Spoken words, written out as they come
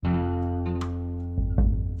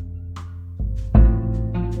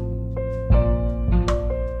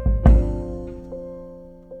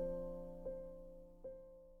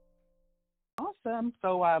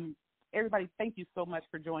Everybody, thank you so much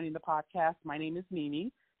for joining the podcast. My name is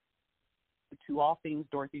Mimi, to all things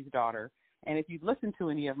Dorothy's daughter. And if you've listened to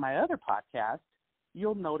any of my other podcasts,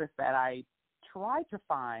 you'll notice that I try to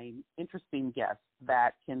find interesting guests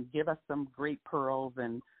that can give us some great pearls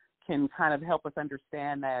and can kind of help us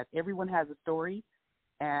understand that everyone has a story.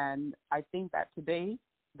 And I think that today,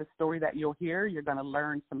 the story that you'll hear, you're going to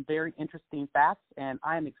learn some very interesting facts. And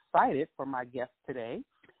I'm excited for my guest today.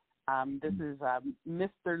 This is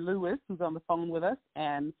Mr. Lewis, who's on the phone with us,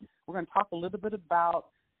 and we're going to talk a little bit about,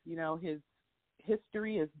 his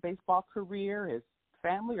history, his baseball career, his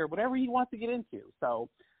family, or whatever he wants to get into. So,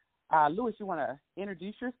 Lewis, you want to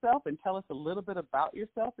introduce yourself and tell us a little bit about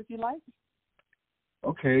yourself, if you like?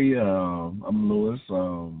 Okay, I'm Lewis,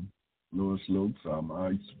 Lewis Lukes. I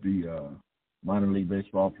used to be a minor league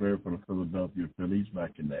baseball player for the Philadelphia Phillies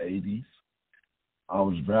back in the 80s. I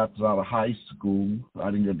was drafted out of high school.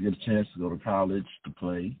 I didn't get a chance to go to college to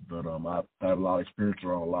play, but I had a lot of experience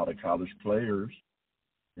around a lot of college players.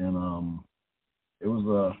 And it was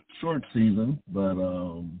a short season, but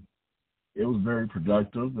it was very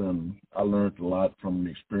productive, and I learned a lot from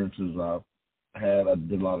the experiences I've had. I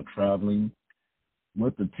did a lot of traveling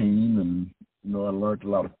with the team, and, I learned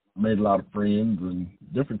made a lot of friends and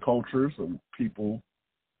different cultures and people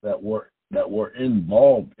that were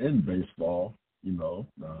involved in baseball.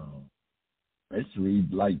 Basically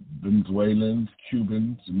like Venezuelans,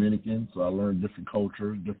 Cubans, Dominicans. So I learned different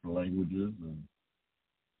cultures, different languages, and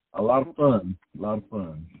a lot of fun.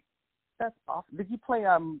 That's awesome. Did you play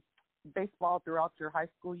baseball throughout your high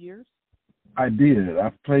school years? I did.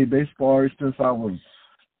 I played baseball since I was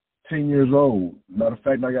 10 years old. Matter of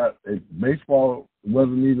fact, baseball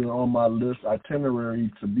wasn't even on my list itinerary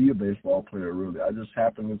to be a baseball player, really. I just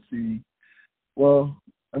happened to see,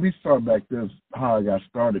 let me start back this, how I got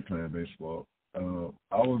started playing baseball. I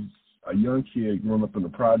was a young kid growing up in the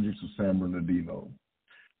projects of San Bernardino.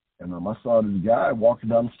 And I saw this guy walking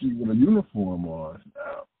down the street with a uniform on.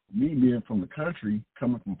 Me being from the country,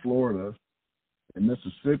 coming from Florida and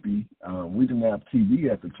Mississippi, we didn't have TV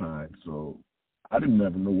at the time. So I didn't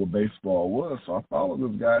ever know what baseball was. So I followed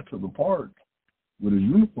this guy to the park with his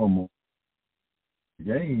uniform on the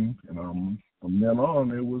game. And from then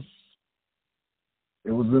on, it was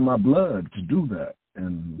in my blood to do that.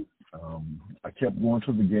 And I kept going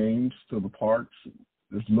to the games, to the parks,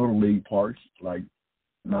 this little league parks, like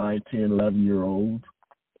 9, 10, 11-year-olds.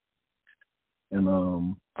 And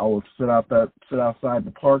I would sit outside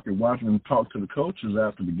the park and watch them talk to the coaches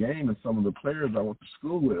after the game, and some of the players I went to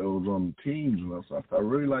school with, it was on the teams. And I said, I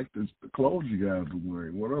really like the clothes you guys are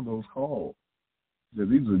wearing. What are those called? He said,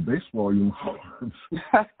 these are baseball uniforms.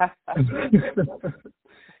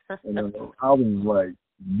 And I was like,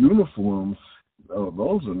 uniforms? Oh,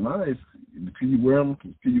 those are nice. Can you wear them?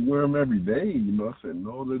 Can you wear them every day? I said,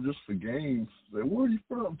 no, they're just for games. They said, where are you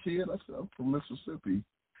from, kid? I said, I'm from Mississippi.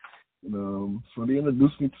 So they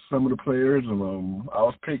introduced me to some of the players, and I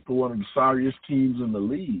was picked for one of the sorriest teams in the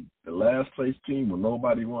league, the last place team, where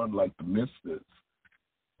nobody wanted, like the misfits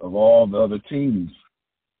of all the other teams.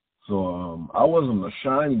 So I wasn't a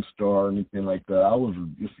shining star or anything like that. I was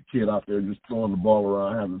just a kid out there just throwing the ball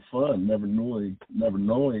around, having fun, never knowing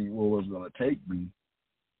where it was going to take me.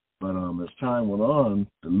 But as time went on,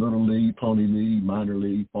 the Little League, Pony League, Minor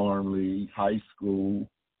League, Farm League, high school,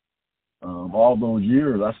 all those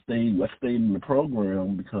years I stayed in the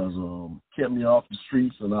program because kept me off the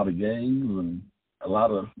streets and out of gangs and a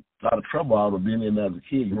lot of trouble I was being in as a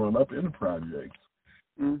kid growing up in the projects.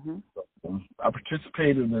 Mm-hmm. So, I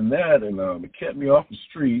participated in that, and it kept me off the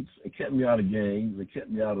streets. It kept me out of gangs. It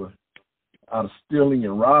kept me out of stealing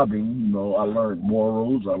and robbing. I learned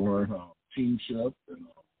morals. I learned teamship, and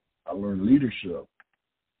I learned leadership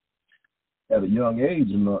at a young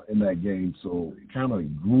age in that game. So it kind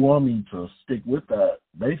of grew on me to stick with that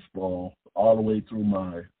baseball all the way through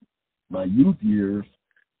my youth years,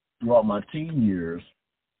 throughout my teen years.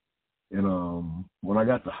 And when I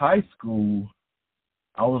got to high school,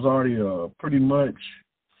 I was already pretty much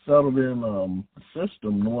settled in the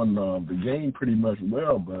system, knowing the game pretty much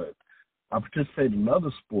well, but I participated in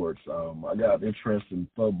other sports. I got interested in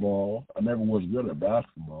football. I never was good at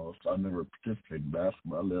basketball, so I never participated in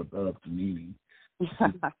basketball. I left that up to Nene.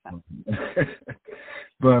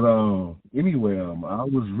 But anyway, I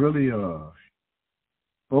was really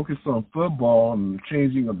focused on football and the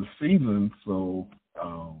changing of the season, so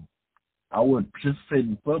I would participate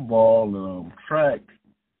in football and track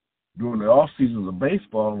during the off seasons of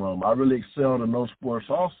baseball. I really excelled in those sports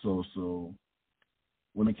also. So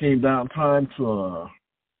when it came down time to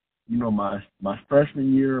my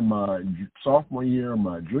freshman year, my sophomore year,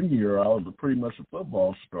 my junior year, I was pretty much a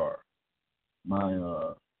football star.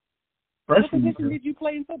 my What freshman position year. did you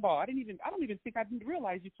play in football? I don't even think I didn't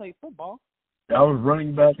realize you played football. I was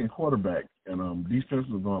running back and quarterback and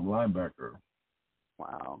defensive linebacker.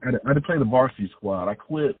 Wow. I had to play the varsity squad. I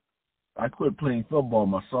quit playing football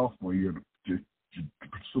my sophomore year to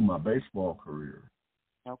pursue my baseball career.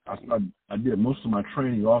 Okay. I did most of my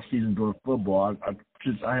training off season during football.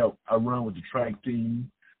 I run with the track team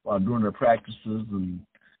while during their practices, and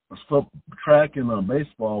track and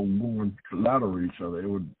baseball were going collateral with each other. They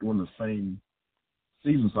were doing the same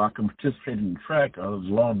season, so I could participate in the track. I was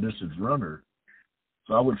a long distance runner,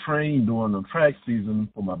 so I would train during the track season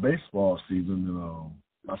for my baseball season. And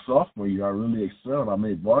my sophomore year, I really excelled. I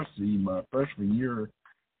made varsity my freshman year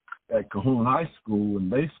at Cahoon High School in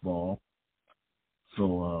baseball.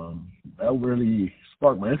 So that really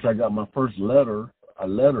sparked my interest. I got my first letter. I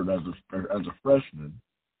lettered as a freshman,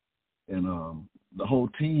 and the whole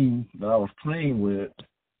team that I was playing with,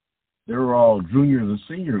 they were all juniors and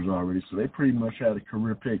seniors already, so they pretty much had a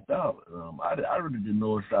career picked out. I really didn't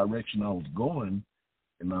know which direction I was going,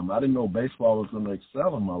 and I didn't know baseball was going to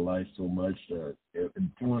excel in my life so much that it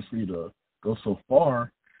influenced me to go so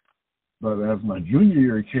far. But as my junior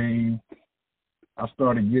year came, I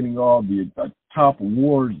started getting all the top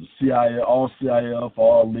awards, the CIF, all CIF,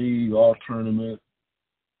 all league, all tournament.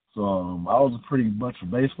 So I was pretty much a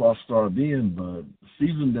baseball star then, but the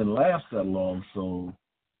season didn't last that long. So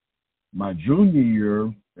my junior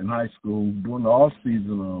year in high school, during the off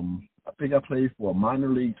season, I think I played for a minor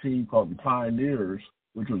league team called the Pioneers,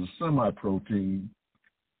 which was a semi-pro team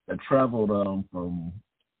that traveled from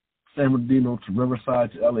San Bernardino to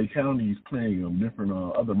Riverside to LA counties, playing different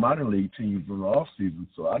other minor league teams in the off season.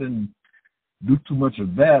 So I didn't do too much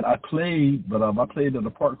of that. I played, but I played at a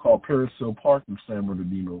park called Paris Hill Park in San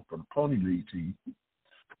Bernardino for the Pony League team.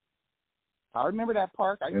 I remember that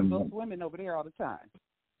park. I used to go swimming over there all the time.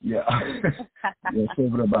 Yeah, yeah, it's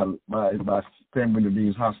over there by San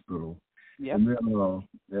Bernardino's Hospital. Yep. And then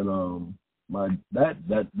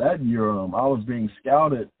that year, I was being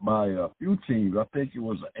scouted by a few teams. I think it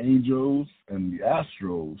was the Angels and the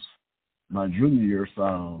Astros. My junior year,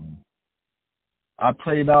 so I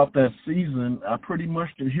played out that season. I pretty much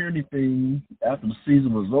didn't hear anything after the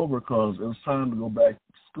season was over because it was time to go back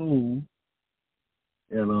to school.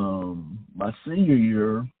 And my senior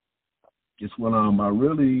year is when I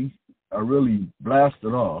really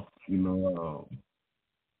blasted off. You know,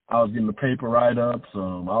 I was getting the paper write-ups. I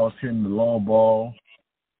was hitting the long ball.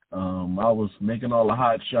 I was making all the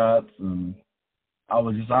hot shots, and I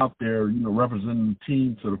was just out there, representing the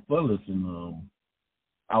team to the fullest. And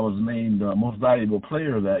I was named most valuable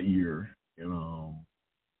player that year. And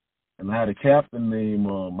I had a captain named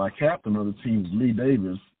my captain of the team was Lee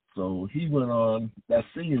Davis. So he went on that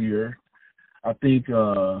senior year. I think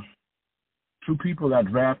 2 people got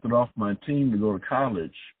drafted off my team to go to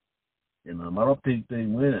college. And I don't think they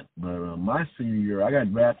went, but my senior year, I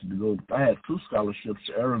got drafted to go. I had 2 scholarships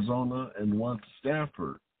to Arizona and 1 to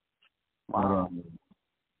Stanford. Wow.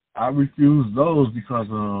 But I refused those because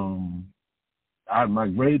my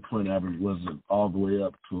grade point average wasn't all the way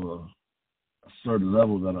up to a certain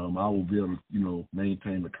level that I will be able to,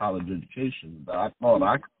 maintain the college education that I thought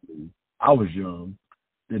I could do. I was young,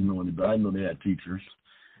 didn't know anybody. I didn't know they had teachers.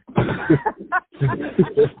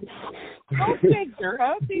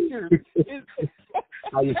 Teachers.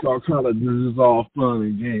 I just thought college was just all fun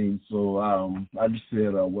and games. So I just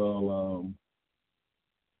said,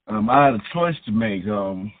 I had a choice to make. I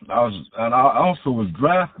also was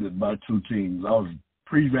drafted by 2 teams. I was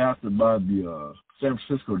pre-drafted by the San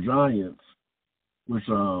Francisco Giants, which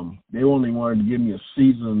they only wanted to give me a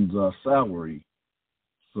season's salary.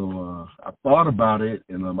 So I thought about it,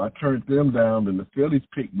 and I turned them down, and the Phillies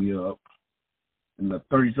picked me up in the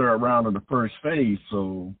 33rd round of the first phase.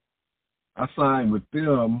 So I signed with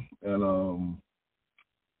them, and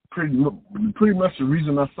pretty much the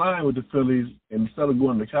reason I signed with the Phillies instead of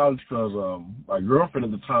going to college because my girlfriend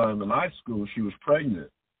at the time in high school, she was pregnant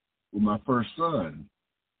with my first son.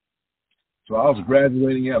 So I was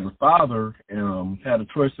graduating as a father and had a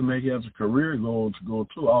choice to make as a career goal to go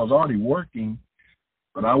to. I was already working,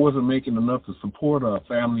 but I wasn't making enough to support a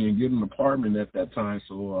family and get an apartment at that time.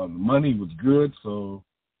 So the money was good. So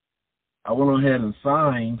I went ahead and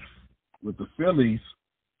signed with the Phillies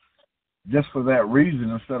just for that reason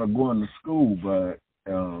instead of going to school. But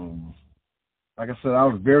like I said, I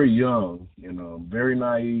was very young, very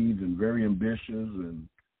naive and very ambitious and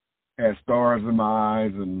had stars in my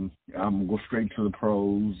eyes, and I'm going to go straight to the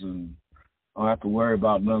pros, and I don't have to worry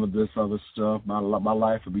about none of this other stuff. My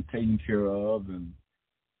life will be taken care of, and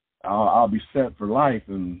I'll be set for life.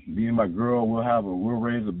 And me and my girl we'll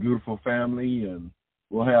raise a beautiful family, and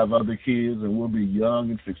we'll have other kids, and we'll be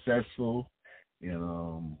young and successful,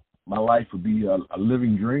 and my life would be a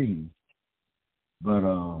living dream. But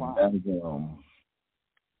Wow. as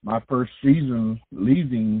my first season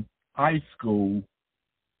leaving high school,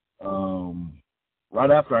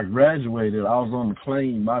 right after I graduated, I was on the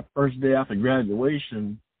plane. My first day after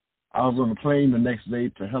graduation, I was on the plane the next day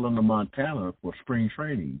to Helena, Montana for spring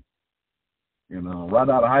training. Right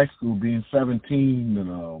out of high school, being 17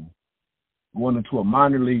 and going into a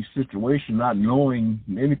minor league situation, not knowing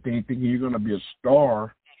anything, thinking you're going to be a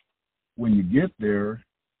star when you get there,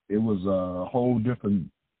 it was a whole different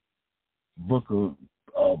book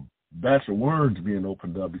of batch of words being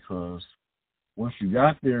opened up, because once you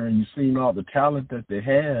got there and you seen all the talent that they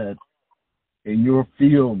had in your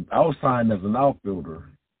field, I was signed as an outfielder.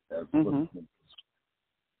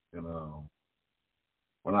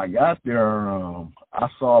 When I got there, I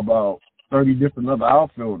saw about 30 different other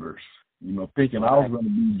outfielders, thinking I was going to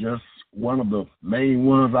be just one of the main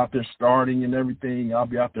ones out there starting and everything. I'll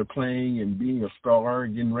be out there playing and being a star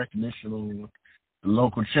and getting recognition on the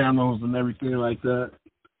local channels and everything like that.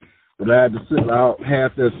 But I had to sit out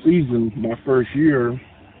half that season, my first year,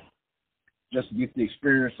 just to get the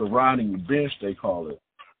experience of riding the bench, they call it.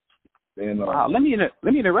 And, wow. Let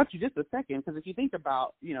me interrupt you just a second, because if you think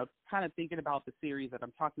about, kind of thinking about the series that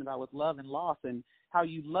I'm talking about with Love and Loss and how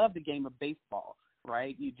you love the game of baseball,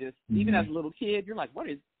 right? You just, even as a little kid, you're like, what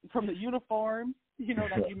is, from the uniform,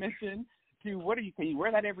 that you mentioned, to can you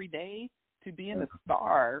wear that every day, to being a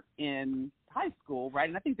star in high school, right?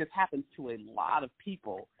 And I think this happens to a lot of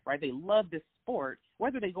people, right? They love this sport,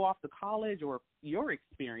 whether they go off to college or your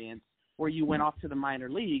experience where you went off to the minor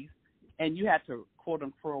leagues and you had to, quote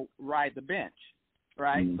unquote, ride the bench,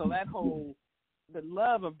 right? So that the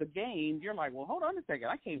love of the game, you're like, well, hold on a second,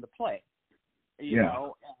 I came to play, you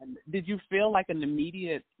know? And did you feel like an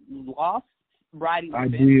immediate loss riding the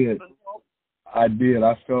bench? I did.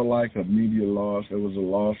 I felt like an immediate loss. It was a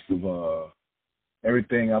loss of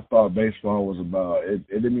everything I thought baseball was about. It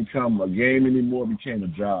didn't become a game anymore. It became a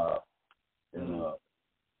job. And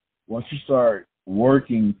once you start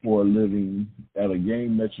working for a living at a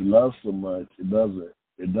game that you love so much, it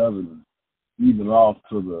doesn't even off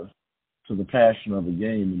to the passion of the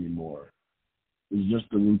game anymore. It's just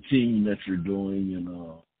the routine that you're doing, and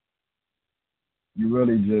you're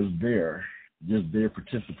really just there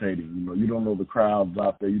participating. You don't know the crowds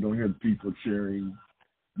out there. You don't hear the people cheering.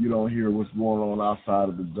 You don't hear what's going on outside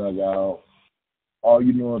of the dugout. All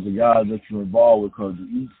you know is the guys that you're involved with, because you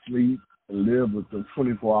eat, sleep, and live with them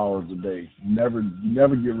 24 hours a day. You never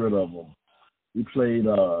get rid of them. We played,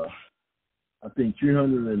 I think,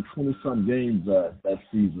 320-some games that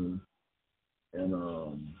season. And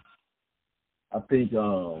I think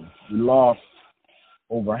we lost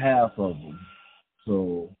over half of them.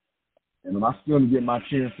 So, and I still didn't get my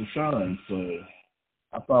chance to shine. So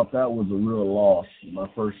I thought that was a real loss in my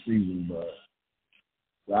first season. But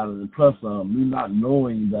and plus, me not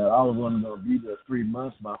knowing that I was only going to be there 3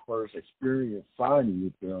 months, my first experience signing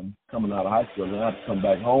with them, coming out of high school, and I had to come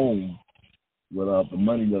back home with the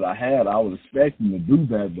money that I had. I was expecting to do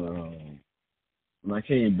that, but when I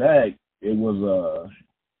came back, it was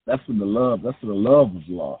that's when the love was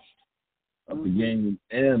lost of the game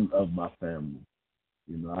and of my family.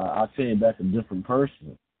 I came back a different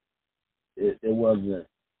person.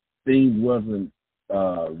 Things wasn't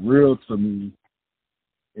real to me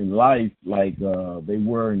in life like they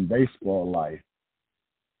were in baseball life.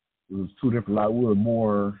 It was two different lives. We were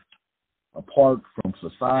more apart from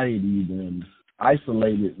society than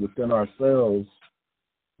isolated within ourselves,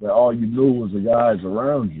 that all you knew was the guys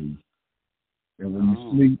around you. And when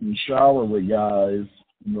you sleep and shower with guys,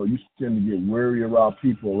 you tend to get wary about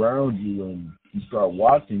people around you, and you start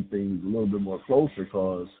watching things a little bit more closer,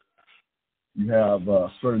 because you have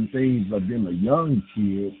certain things like being a young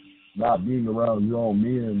kid, not being around your own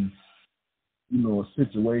men,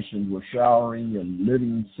 situations where showering and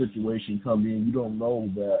living situation come in. You don't know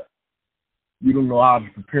how to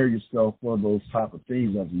prepare yourself for those type of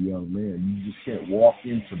things as a young man. You just can't walk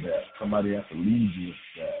into that. Somebody has to lead you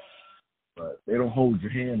into that. But they don't hold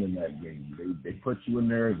your hand in that game. They put you in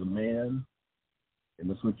there as a man, and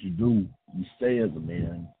that's what you do. You stay as a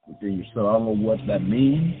man within yourself. I don't know what that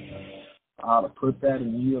means, how to put that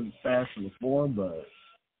in any fashion or form, but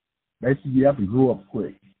basically you have to grow up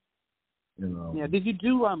quick. Yeah. Did you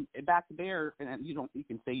do back there? And you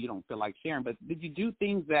can say you don't feel like sharing, but did you do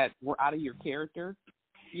things that were out of your character?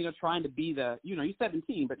 Trying to be you're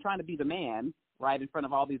 17, but trying to be the man, right, in front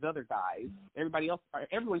of all these other guys.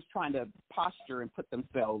 Everyone's trying to posture and put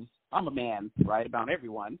themselves, I'm a man, right, about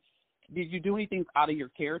everyone. Did you do anything out of your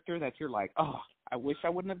character that you're like, oh, I wish I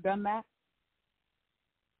wouldn't have done that?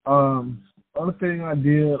 Only thing I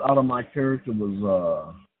did out of my character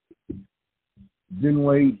was didn't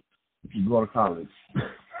wait to go to college.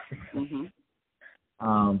 Mhm.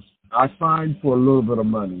 I signed for a little bit of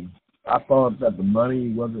money. I thought that the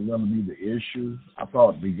money wasn't going to be the issue. I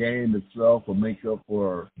thought the game itself would make up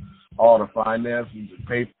for all the finances and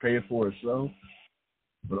pay for itself.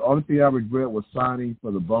 But the only thing I regret was signing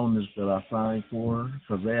for the bonus that I signed for,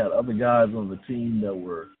 because they had other guys on the team that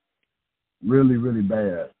were really, really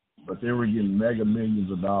bad, but they were getting mega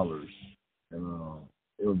millions of dollars. And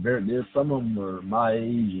it was some of them were my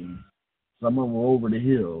age, and some of them were over the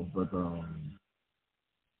hill. But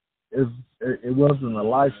it wasn't a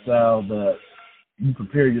lifestyle that you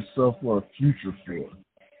prepare yourself for a future for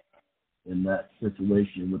in that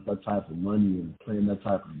situation with that type of money and playing that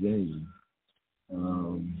type of game.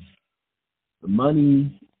 The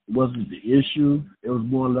money wasn't the issue. It was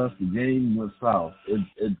more or less the game went south.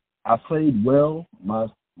 I played well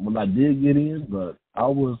when I did get in, but I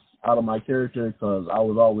was out of my character because I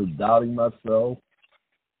was always doubting myself.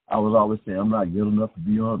 I was always saying I'm not good enough to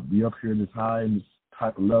be up here this high in this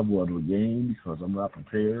type of level of the game because I'm not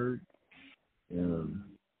prepared. And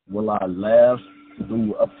will I last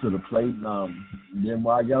through up to the plate? Then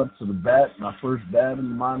when I got up to the bat, my first bat in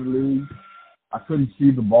the minor league, I couldn't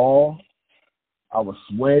see the ball. I was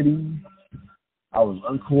sweating. I was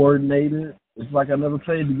uncoordinated. It's like I never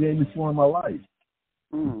played the game before in my life.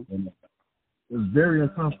 Mm. And it was very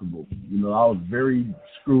uncomfortable. You know, I was very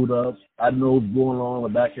screwed up. I didn't know what was going on.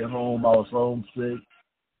 But back at home, I was homesick.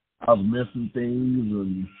 I was missing things,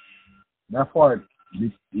 and that part,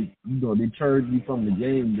 deterred me from the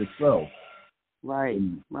game itself. Right,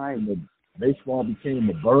 right. And the baseball became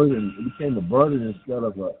a burden. It became a burden instead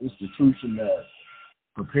of an institution that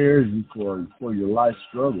prepares you for your life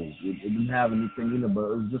struggles. It didn't have anything in it,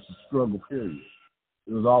 but it was just a struggle period.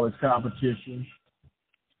 It was always competition.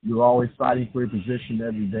 You were always fighting for your position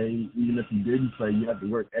every day. Even if you didn't play, you had to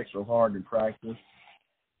work extra hard in practice.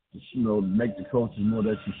 Just, make the coaches know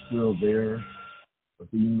that you're still there. But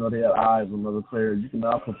then, they had eyes on other players. You can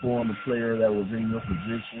outperform a player that was in your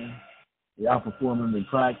position. You outperform them in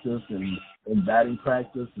practice and in batting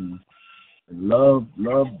practice and love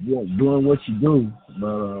doing what you do.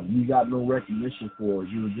 But you got no recognition for it.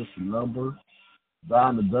 You were just a number.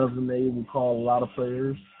 Behind the dozen, they would call a lot of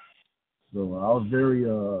players. So I was very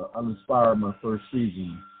uninspired my first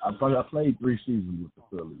season. I played 3 seasons with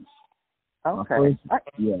the Phillies. Okay. I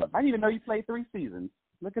Yeah. didn't even know you played 3 seasons.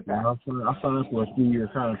 Look at that. I signed for a 3-year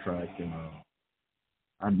contract,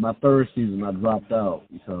 and my third season I dropped out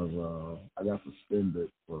because I got suspended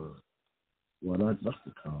for that's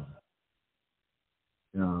the con.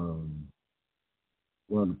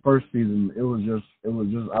 Well, the first season it was just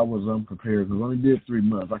I was unprepared because I only did 3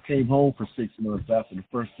 months. I came home for 6 months after the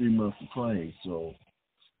first 3 months of playing, so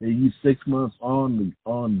they used 6 months on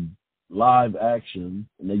live action,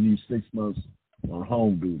 and they used 6 months on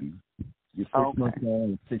home duty. You get 6 months on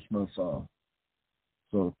and 6 months off.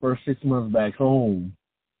 So the first 6 months back home,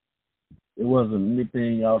 it wasn't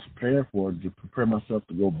anything I was prepared for. To prepare myself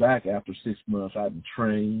to go back after 6 months, I had to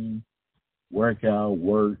train, work out,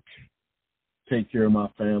 take care of my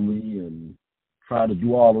family, and try to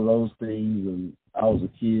do all of those things. And I was a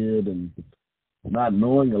kid, and not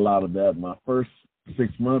knowing a lot of that, my first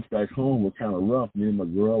 6 months back home were kind of rough. Me and my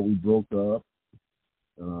girl, we broke up.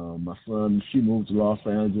 My son, she moved to Los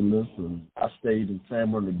Angeles, and I stayed in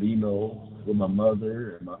San Bernardino with my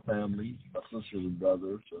mother and my family, my sisters and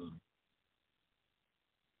brothers. And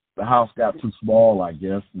the house got too small, I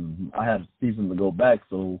guess, and I had a season to go back.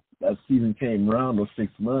 So that season came around, those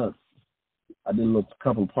 6 months. I did a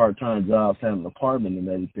couple of part-time jobs, had an apartment and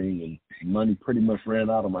everything, and money pretty much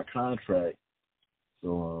ran out of my contract.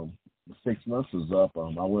 So the 6 months was up.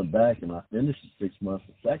 I went back and I finished the 6 months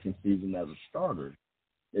the second season as a starter.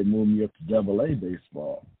 They moved me up to Double-A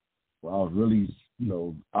baseball. Well, I was really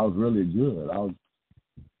good.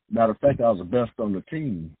 Matter of fact, I was the best on the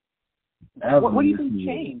team. What do you think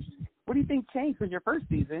changed? What do you think changed from your first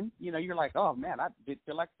season? You're like, oh man, I did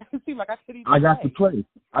feel like it seemed like I couldn't even I got to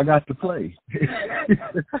play.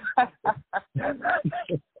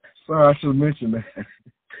 Sorry, I should mention that.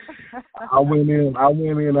 I went in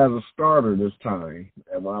as a starter this time,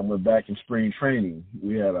 and when I went back in spring training,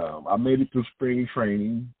 we had I made it through spring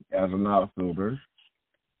training as an outfielder,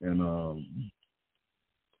 and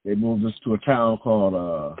they moved us to a town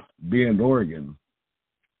called Bend, Oregon,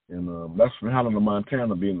 and that's from Helena,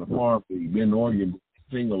 Montana, being the farm league. Bend, Oregon,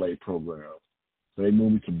 single A program, so they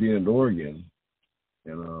moved me to Bend, Oregon,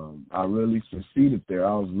 and I really succeeded there.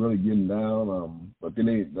 I was really getting down, but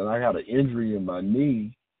then I had an injury in my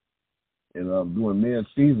knee. And during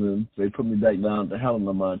mid-season, they put me back down to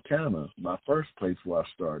Helena, Montana, my first place where I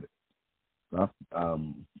started.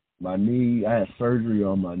 My knee, I had surgery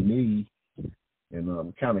on my knee,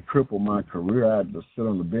 and kind of crippled my career. I had to sit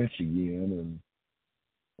on the bench again and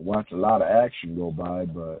watch a lot of action go by,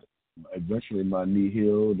 but eventually my knee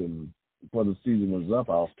healed, and before the season was up,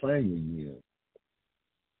 I was playing again.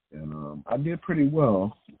 And I did pretty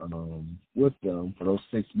well with them for those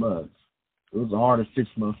 6 months. It was the hardest 6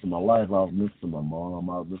 months of my life. I was missing my mom.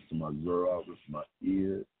 I was missing my girl. I was missing my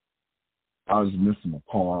kids. I was missing my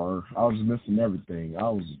car. I was missing everything. I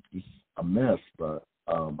was just a mess. But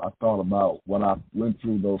I thought about what I went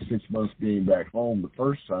through those 6 months being back home the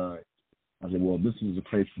first time. I said, well, this is the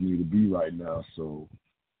place for me to be right now. So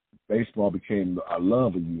baseball became a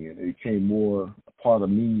love again. It became more a part of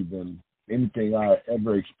me than anything I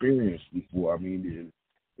ever experienced before. I mean,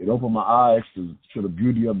 it opened my eyes to the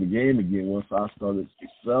beauty of the game again once I started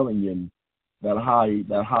excelling in that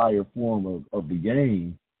higher form of the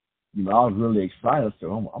game. You know, I was really excited.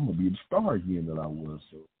 So I'm going to be the star again that I was.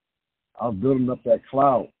 So I was building up that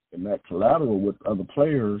clout and that collateral with other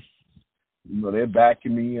players. You know, they're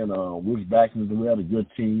backing me, and we was backing them. We had a good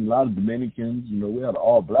team, a lot of Dominicans. You know, we had an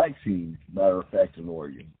all-black team, matter of fact, in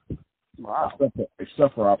Oregon. Wow.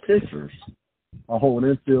 Except for our pitchers. Our whole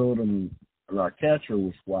infield and our catcher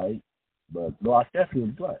was white, but no, our catcher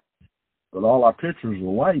was black. But all our pitchers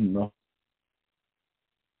were white, you know.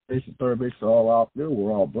 Base and third base, all out there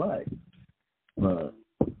were all black. But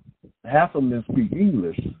half of them didn't speak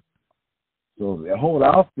English. So the whole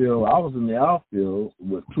outfield, I was in the outfield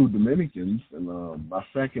with two Dominicans, and my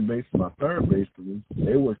second base and my third baseman,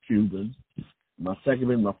 they were Cubans. My second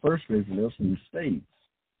base and my first baseman, they were from the States.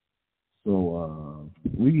 So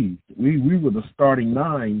we were the starting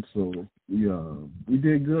nine, so we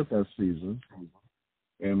did good that season,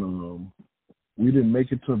 and we didn't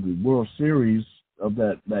make it to the World Series of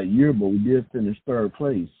that year, but we did finish third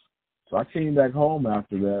place. So I came back home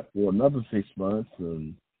after that for another 6 months,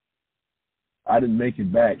 and I didn't make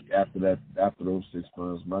it back after that. After those 6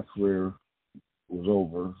 months, my career was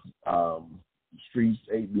over. The streets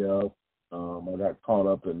ate me up. I got caught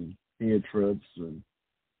up in head trips, and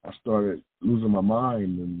I started losing my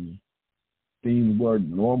mind, and things weren't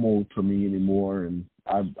normal to me anymore, and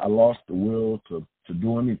I lost the will to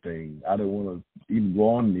do anything. I didn't want to even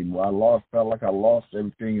go on anymore. Felt like I lost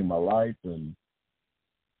everything in my life, and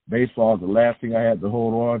baseball was the last thing I had to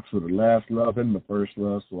hold on to, the last love and the first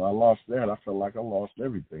love. So I lost that. I felt like I lost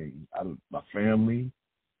everything. My family.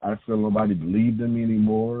 I didn't feel nobody believed in me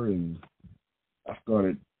anymore, and I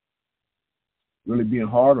started really being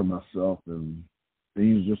hard on myself, and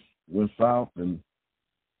things just went south, and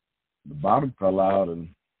the bottom fell out, and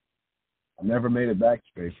I never made it back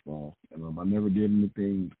to baseball. And I never did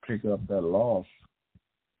anything to pick up that loss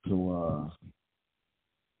to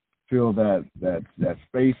fill that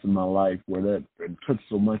space in my life where it took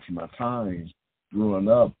so much of my time growing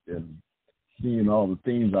up and seeing all the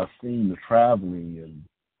things I've seen, the traveling, and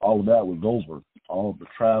all of that was over. All the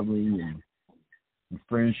traveling and the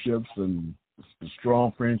friendships and the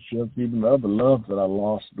strong friendships, even the other love that I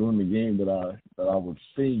lost during the game that I would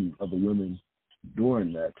see other women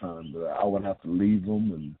during that time, that I would have to leave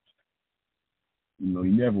them, and you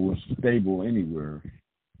never was stable anywhere.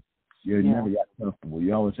 You never got comfortable.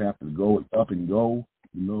 You always have to go up and go,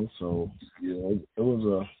 So it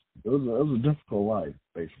was a difficult life,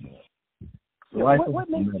 basically. So what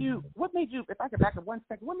made you? If I could back up 1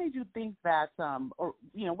 second, what made you think that,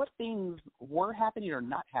 what things were happening or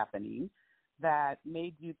not happening that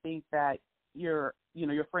made you think that your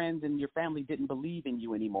friends and your family didn't believe in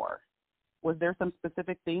you anymore? Was there some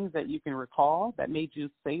specific things that you can recall that made you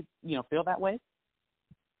feel that way?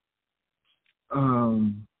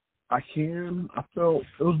 I felt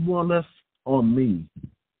it was more or less on me.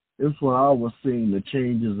 It was when I was seeing the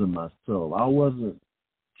changes in myself. I wasn't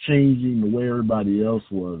changing the way everybody else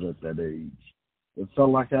was at that age. It felt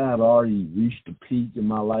like I had already reached the peak in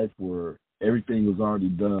my life where everything was already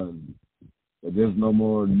done. But there's no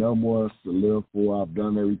more to live for. I've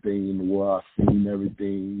done everything in the world. I've seen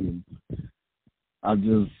everything, and I've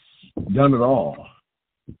just done it all.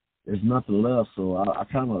 There's nothing left, so I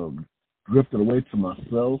kind of drifted away to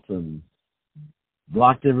myself and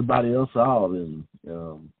blocked everybody else out, and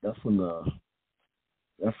that's when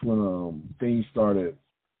things started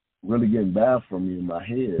really getting bad for me in my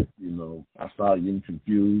head. I started getting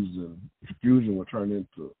confused, and confusion would turn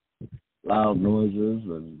into loud noises,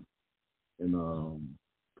 and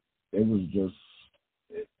it was just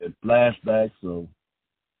flashbacks of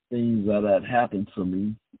things that had happened to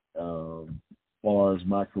me far as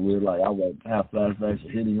my career. Like I would have flashbacks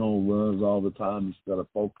of hitting home runs all the time instead of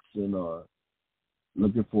focusing on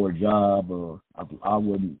looking for a job. Or I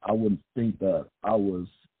wouldn't think that I was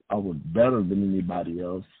better than anybody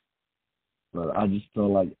else. But I just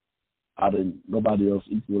felt like nobody else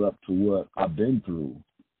equaled up to what I've been through.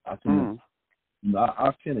 I can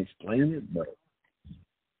I can't explain it, but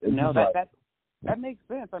it's no, just that makes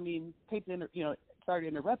sense. I mean, sorry to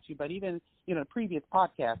interrupt you, but even the previous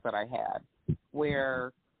podcast that I had,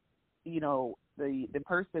 where the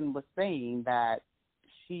person was saying that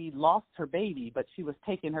she lost her baby, but she was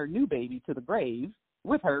taking her new baby to the grave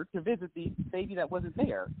with her to visit the baby that wasn't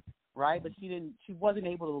there, right? But she wasn't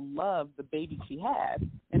able to love the baby she had,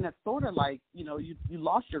 and that's sort of like you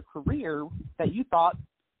lost your career that you thought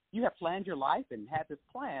you had planned your life and had this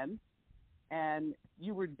plan, and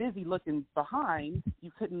you were busy looking behind.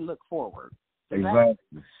 You couldn't look forward.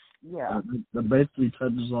 Exactly. Yeah. That basically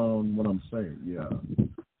touches on what I'm saying. Yeah.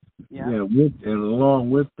 Yeah. And along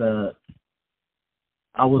with that,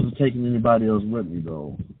 I wasn't taking anybody else with me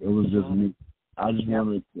though. It was just me. I just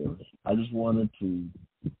wanted to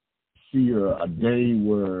see a day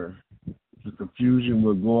where the confusion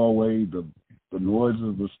would go away, the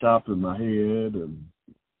noises would stop in my head and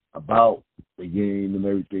about the game and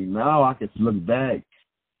everything. Now I could look back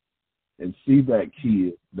and see that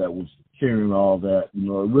kid that was carrying all that. It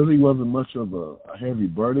really wasn't much of a heavy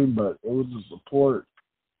burden, but it was the support.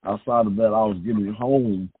 Outside of that, I was getting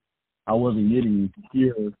home. I wasn't getting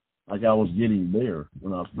here like I was getting there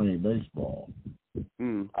when I was playing baseball.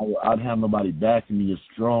 I'd have nobody backing me as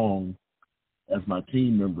strong as my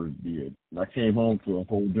team members did. And I came home to a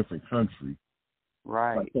whole different country.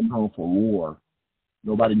 Right. I came home for war.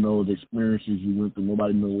 Nobody knows the experiences you went through.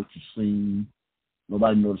 Nobody knows what you've seen.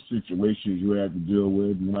 Nobody knows the situations you had to deal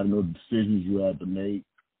with. Nobody knows the decisions you had to make.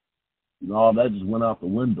 All that just went out the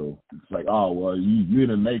window. It's like, oh, well, you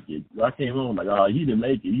didn't make it. I came home like, oh, he didn't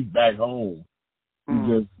make it. He's back home. He's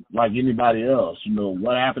just like anybody else.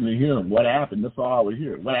 What happened to him? What happened? That's all I would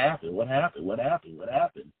hear. What happened? What happened? What happened? What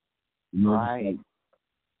happened? Right.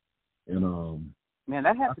 And man,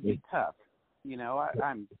 that has to be tough.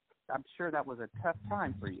 I'm sure that was a tough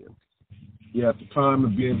time for you. Yeah, at the time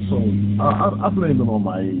of being so, I blame it on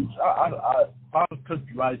my age. I took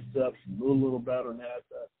the right steps, do a little better, and had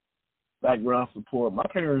that background support. My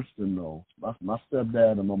parents didn't know. My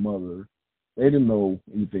stepdad and my mother, they didn't know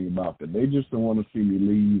anything about that. They just didn't want to see me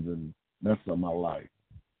leave and mess up my life.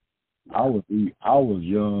 I was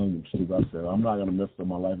young, and so I said, I'm not going to mess up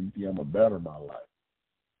my life until I'm going to better my life.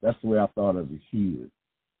 That's the way I thought as a kid.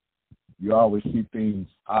 You always see things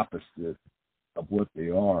opposite of what they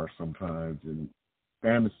are sometimes, and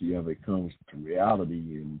fantasy of it comes to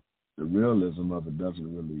reality, and the realism of it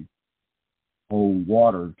doesn't really hold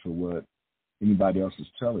water to what anybody else is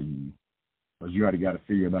telling you, because you already got to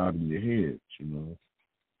figure it out in your head,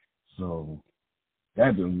 So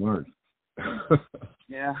that didn't work.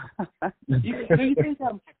 Yeah. you think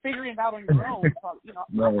figuring it out on your own?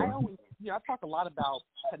 No. I always, I talk a lot about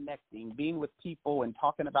connecting, being with people, and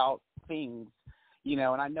talking about things.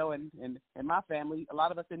 And I know in my family, a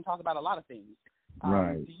lot of us didn't talk about a lot of things.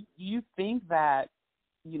 Right. Do you think that,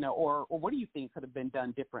 or what do you think could have been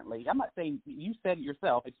done differently? I'm not saying you said it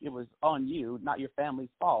yourself. It was on you, not your family's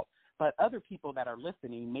fault. But other people that are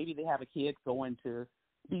listening, maybe they have a kid going to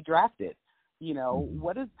be drafted.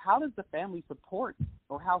 How does the family support,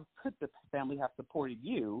 or how could the family have supported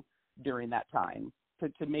you during that time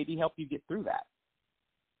to maybe help you get through that?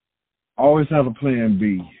 Always have a plan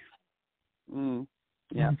B.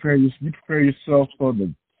 Yeah. You prepare yourself for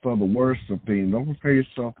the worst of things. Don't prepare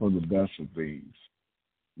yourself for the best of things.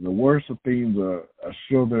 The worst of things are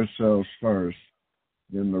show themselves first.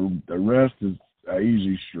 Then the rest is an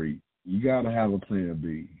easy street. You got to have a plan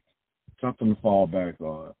B, something to fall back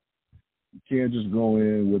on. You can't just go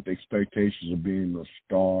in with expectations of being a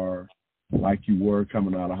star like you were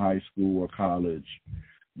coming out of high school or college.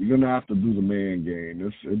 You're going to have to do the man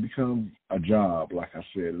game. It becomes a job, like I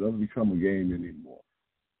said. It doesn't become a game anymore.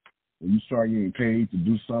 When you start getting paid to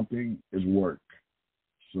do something, it's work.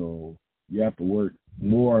 So you have to work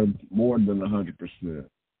more than 100%.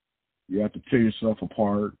 You have to tear yourself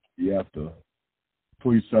apart. You have to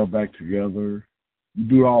pull yourself back together. You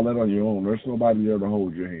do all that on your own. There's nobody there to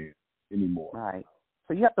hold your hand anymore. Right.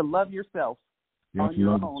 So you have to love yourself on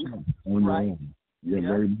your own. On your own. Yeah,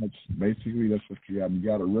 very much. Basically, that's what you have. You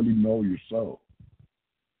got to really know yourself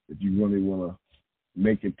if you really want to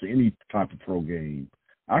make it to any type of pro game.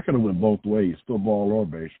 I could have went both ways, football or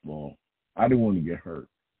baseball. I didn't want to get hurt,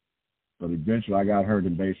 but eventually I got hurt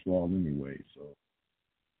in baseball anyway. So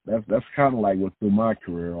that's kind of like what threw my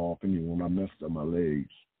career off anyway when I messed up my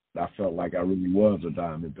legs. I felt like I really was a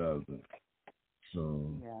dime a dozen.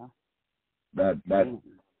 So Yeah. that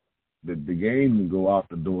the game would go out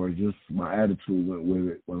the door. Just my attitude went with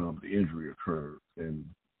it when the injury occurred, and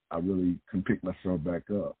I really couldn't pick myself back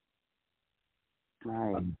up.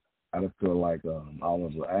 Right. I didn't feel like I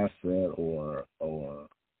was an asset or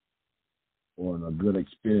a good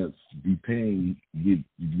expense being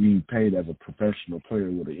paid as a professional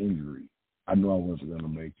player with an injury. I knew I wasn't going to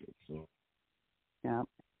make it, so Yeah.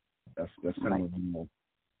 that's kind of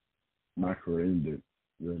my career ended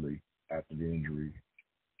really after the injury.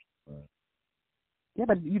 Yeah,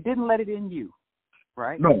 but you didn't let it in you,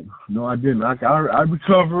 right? No, I didn't. I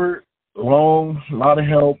recovered long, a lot of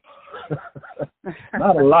help.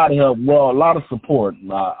 Not a lot of help. Well, a lot of support.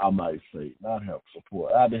 I might say, not help,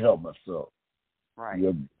 support. I had to help myself. Right.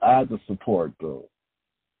 Yeah, I had to support though.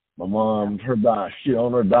 My mom, on her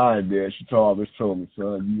dying bed, she always told me,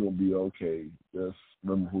 son, you gonna be okay. Just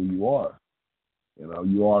remember who you are. You know,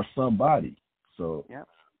 you are somebody. So yep.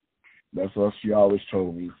 That's what she always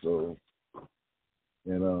told me. So,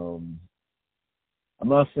 and I'm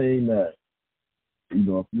not saying that, you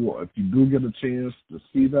know, if you do get a chance to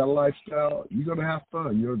see that lifestyle, you're gonna have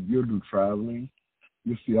fun. You'll do traveling.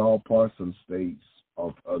 You'll see all parts of the states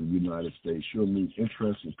of the United States. You'll meet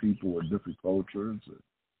interesting people with different cultures,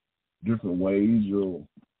 different ways. You'll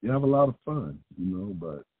have a lot of fun, you know.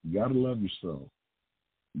 But you gotta love yourself.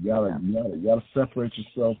 You gotta separate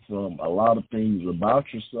yourself from a lot of things about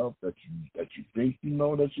yourself that you think you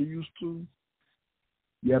know that you're used to.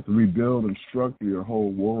 You have to rebuild and structure your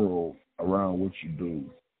whole world around what you do.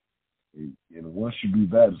 And once you do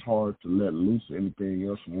that, it's hard to let loose anything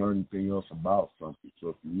else and learn anything else about something. So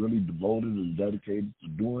if you're really devoted and dedicated to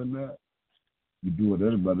doing that, you do it.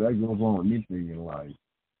 Everybody, that goes on with anything in life.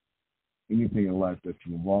 Anything in life that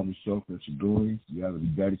you involve yourself that you're doing, you have to be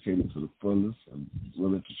dedicated to the fullest and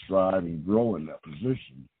willing to strive and grow in that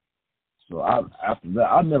position. So after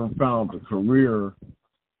that, I never found a career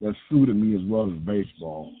that suited me as well as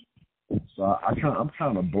baseball. So I'm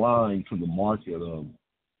kind of blind to the market of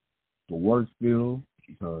the work field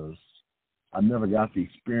because I never got the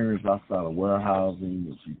experience outside of warehousing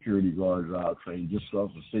and security guard job training. Just for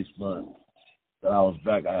 6 months that I was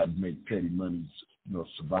back, I had to make petty money, you know,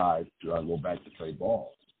 survive till I go back to play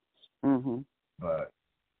ball. Mm-hmm. But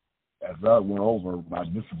as that went over, my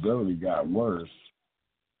disability got worse,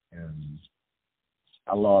 and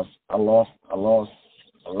I lost a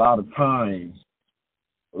lot of time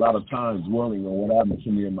dwelling on what happened to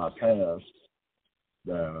me in my past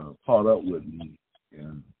that caught up with me,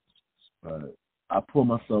 and I pulled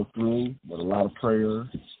myself through with a lot of prayer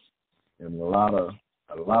and a lot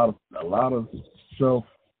of self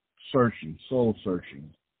searching, soul searching.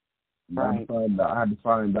 Right. I had to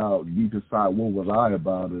find out deep inside what was I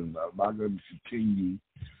about, and am I going to continue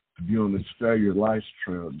to be on this failure life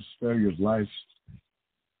trail,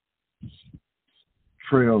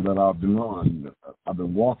 that I've been on. I've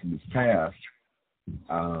been walking this path,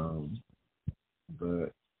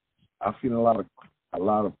 but I've seen a lot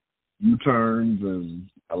of U-turns and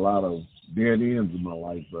a lot of dead ends in my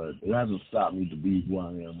life, but it hasn't stopped me to be who I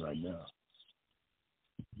am right now.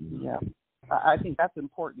 Yeah, I think that's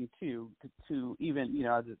important too. To even, you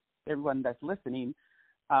know, everyone that's listening,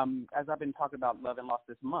 as I've been talking about love and loss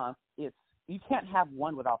this month, you can't have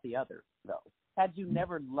one without the other. Though, had you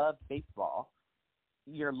never loved baseball,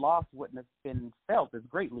 your loss wouldn't have been felt as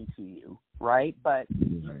greatly to you, right? But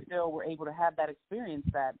you still were able to have that experience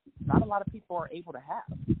that not a lot of people are able to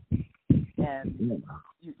have. And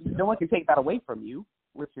no one can take that away from you,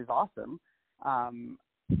 which is awesome.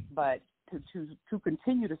 But to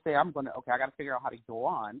continue to say, I got to figure out how to go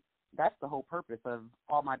on, that's the whole purpose of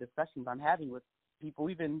all my discussions I'm having with people,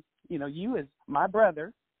 even, you know, you as my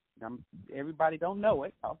brother. Everybody don't know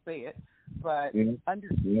it, I'll say it, but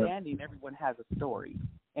understanding everyone has a story.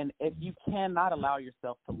 And if you cannot allow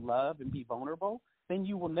yourself to love and be vulnerable, then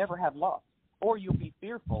you will never have loss, or you'll be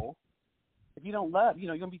fearful. If you don't love, you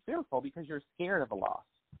know, you'll be fearful because you're scared of a loss,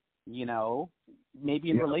 you know,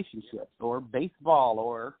 maybe in relationships or baseball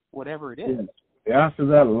or whatever it is. After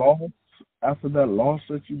that loss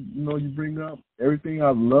that you bring up, everything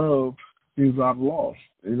I've loved seems I've lost.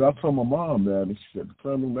 And I told my mom that, and she said,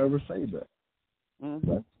 "Son, will never say that."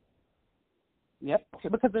 Mm-hmm. Yep,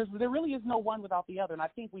 because there really is no one without the other. And I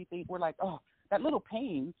think we're like, oh, that little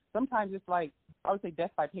pain, sometimes it's like, I would say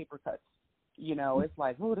death by paper cuts. You know, it's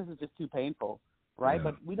like, oh, this is just too painful, right?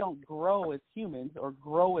 Yeah. But we don't grow as humans or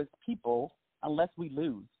grow as people unless we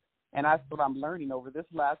lose. And that's what I'm learning over this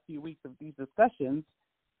last few weeks of these discussions.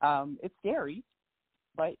 It's scary,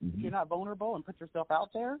 but if you're not vulnerable and put yourself out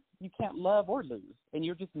there, you can't love or lose, and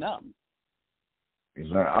you're just numb.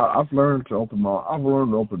 Exactly. I've learned to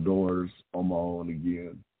open doors on my own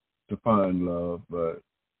again to find love, but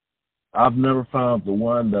I've never found the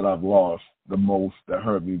one that I've lost the most that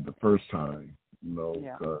hurt me the first time.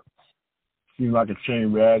 Yeah. 'Cause it seems like a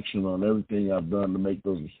chain reaction on everything I've done to make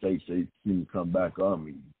those mistakes. They seem to come back on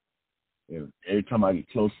me, and every time I get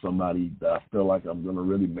close to somebody that I feel like I'm gonna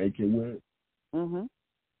really make it with, Mhm.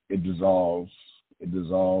 it dissolves. It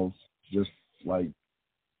dissolves just like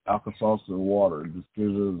alka-seltzer and water. It just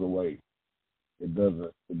fizzles away. It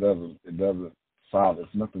doesn't solid.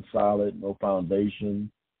 It's nothing solid, no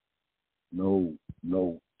foundation, no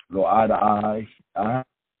no no eye to eye. I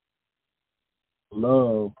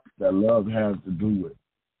love that love has to do with.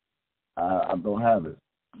 I don't have it.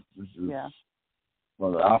 This is Yeah.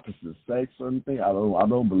 for the opposite sex or anything. I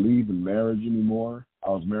don't believe in marriage anymore. I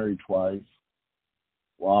was married twice.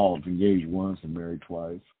 Well, I was engaged once and married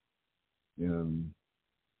twice. And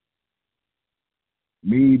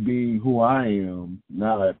me being who I am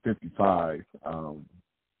now at 55,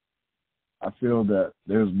 I feel that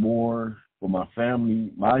there's more for my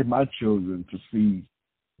family, my children to see,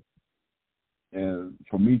 and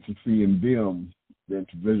for me to see in them than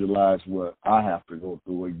to visualize what I have to go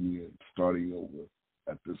through again, starting over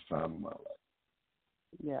at this time in my life.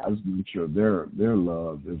 Yeah. I just make sure their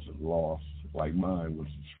love isn't lost like mine was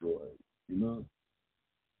destroyed. You know,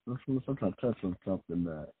 I'm sometimes touch on something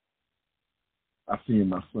that I see in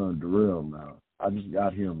my son Darrell now. I just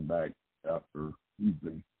got him back after he's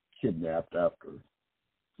been kidnapped after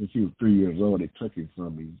since he was 3 years old. They took him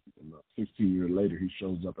from me. And 16 years later, he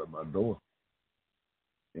shows up at my door.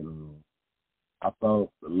 And I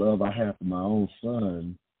thought the love I had for my own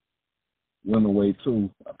son went away too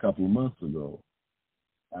a couple of months ago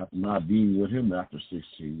after not being with him after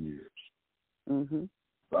 16 years. Mhm.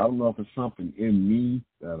 So I don't know if it's something in me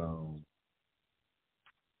that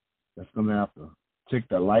that's gonna have to take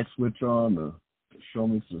that light switch on to show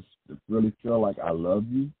me to really feel like I love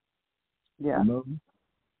you. Yeah. You know?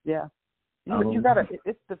 Yeah. You gotta.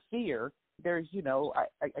 It's the fear. There's,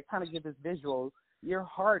 I kind of give this visual. Your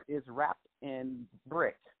heart is wrapped in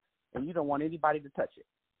brick, and you don't want anybody to touch it.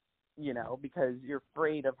 Because you're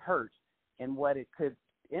afraid of hurt and what it could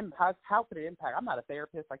impact. How could it impact? I'm not a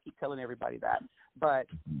therapist. I keep telling everybody that, but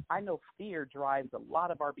I know fear drives a lot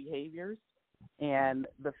of our behaviors, and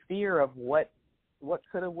the fear of what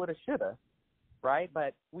coulda, woulda, shoulda, right?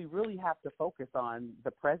 But we really have to focus on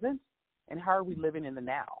the present and how are we living in the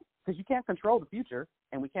now, because you can't control the future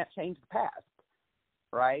and we can't change the past,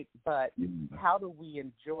 right? But how do we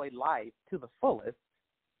enjoy life to the fullest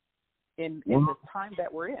in the time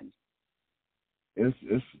that we're in?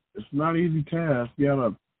 It's not an easy task.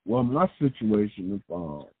 In my situation, if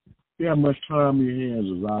you have much time in your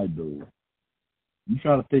hands as I do, you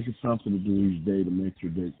try to think of something to do each day to make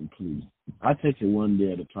your day complete. I take it one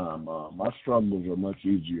day at a time. My struggles are much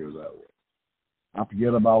easier that way. I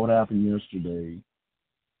forget about what happened yesterday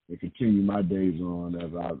and continue my days on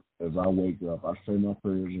as I wake up. I say my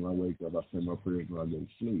prayers when I wake up. I say my prayers when I go to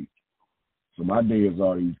sleep. So my day is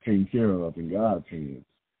already taken care of in God's hands.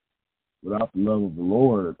 Without the love of the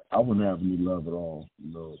Lord, I wouldn't have any love at all,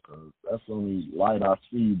 because that's the only light I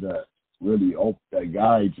see that really that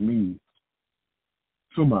guides me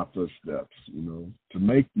to my footsteps, to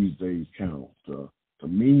make these days count, to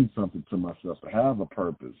mean something to myself, to have a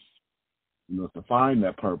purpose, to find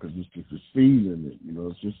that purpose is to succeed in it.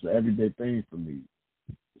 It's just an everyday thing for me.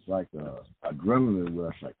 It's like a adrenaline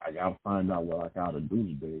rush. Like I gotta find out what I gotta do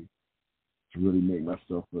today to really make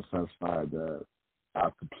myself feel satisfied that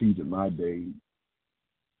I've completed my day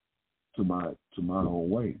to my own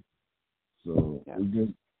way. So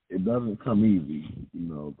it doesn't come easy,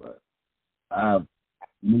 but I have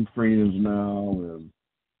new friends now, and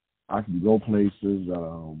I can go places.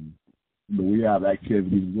 We have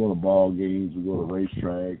activities. We go to ball games. We go to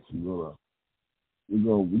racetracks.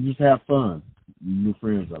 We just have fun. New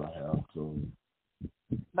friends that I have. So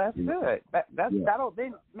that's good. That'll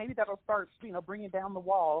start bringing down the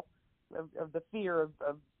wall of the fear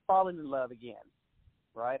of falling in love again,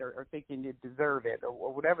 right? Or thinking you deserve it,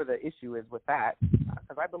 or whatever the issue is with that.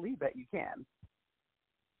 Because I believe that you can.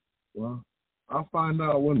 Well, I'll find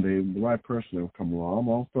out one day the right person will come along.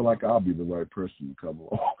 I don't feel like I'll be the right person to come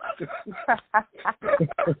along.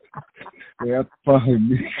 They have to find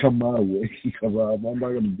me, come my way, because I'm not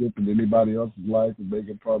going to dip in anybody else's life and make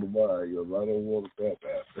it part of mine, because I don't want that to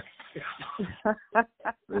happen.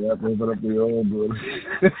 They have to open up their own door.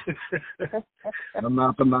 I'm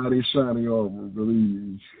not the knight in shining armor, believe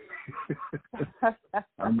me.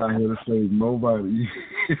 I'm not here to save nobody.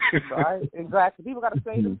 Right, exactly. People got to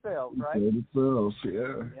save themselves, right? Save themselves,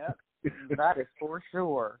 yeah. Yep, that is for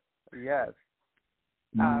sure. Yes.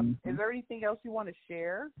 Is there anything else you want to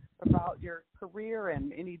share about your career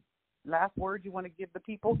and any last words you want to give the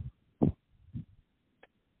people?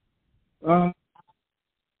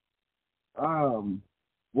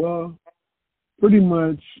 Well, pretty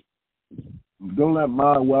much don't let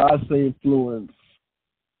what I say influence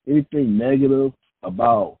anything negative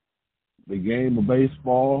about the game of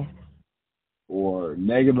baseball or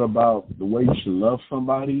negative about the way you should love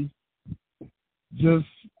somebody. Just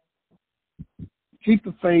keep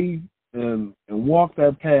the faith and walk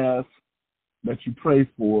that path that you pray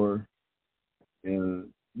for, and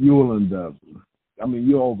you will endeavor. I mean,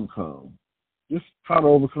 you'll overcome. Just try to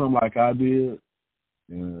overcome like I did,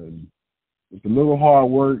 and with a little hard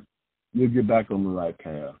work, you'll get back on the right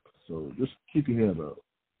path. So just keep your head up.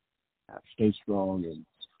 Stay strong and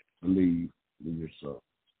believe in yourself.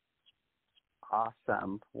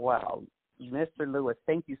 Awesome. Well, Mr. Lewis,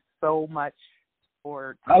 thank you so much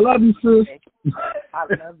for... I love you, sis. I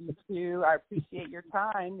love you, too. I appreciate your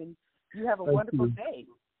time, and you have a wonderful day.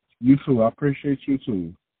 You, too. I appreciate you,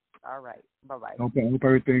 too. All right. Bye-bye. I hope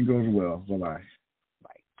everything goes well. Bye-bye.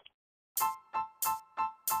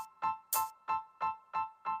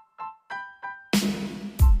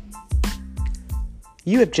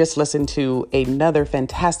 You have just listened to another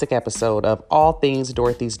fantastic episode of All Things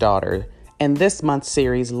Dorothy's Daughter and this month's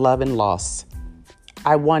series, Love and Loss.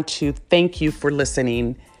 I want to thank you for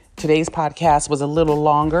listening. Today's podcast was a little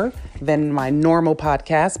longer than my normal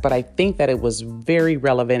podcast, but I think that it was very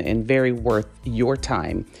relevant and very worth your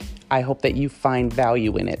time. I hope that you find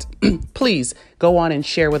value in it. Please go on and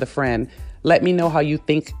share with a friend. Let me know how you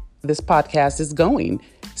think this podcast is going.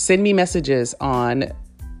 Send me messages on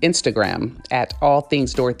Instagram at All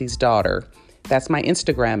Things Dorothy's Daughter. That's my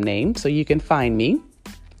Instagram name, so you can find me.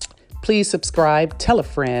 Please subscribe, tell a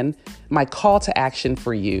friend. My call to action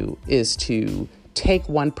for you is to take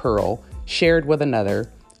one pearl, share it with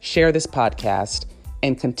another, share this podcast,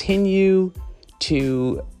 and continue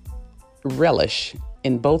to relish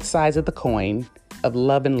in both sides of the coin of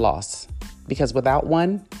love and loss, because without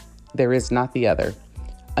one, there is not the other.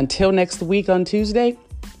 Until next week on Tuesday,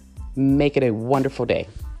 make it a wonderful day.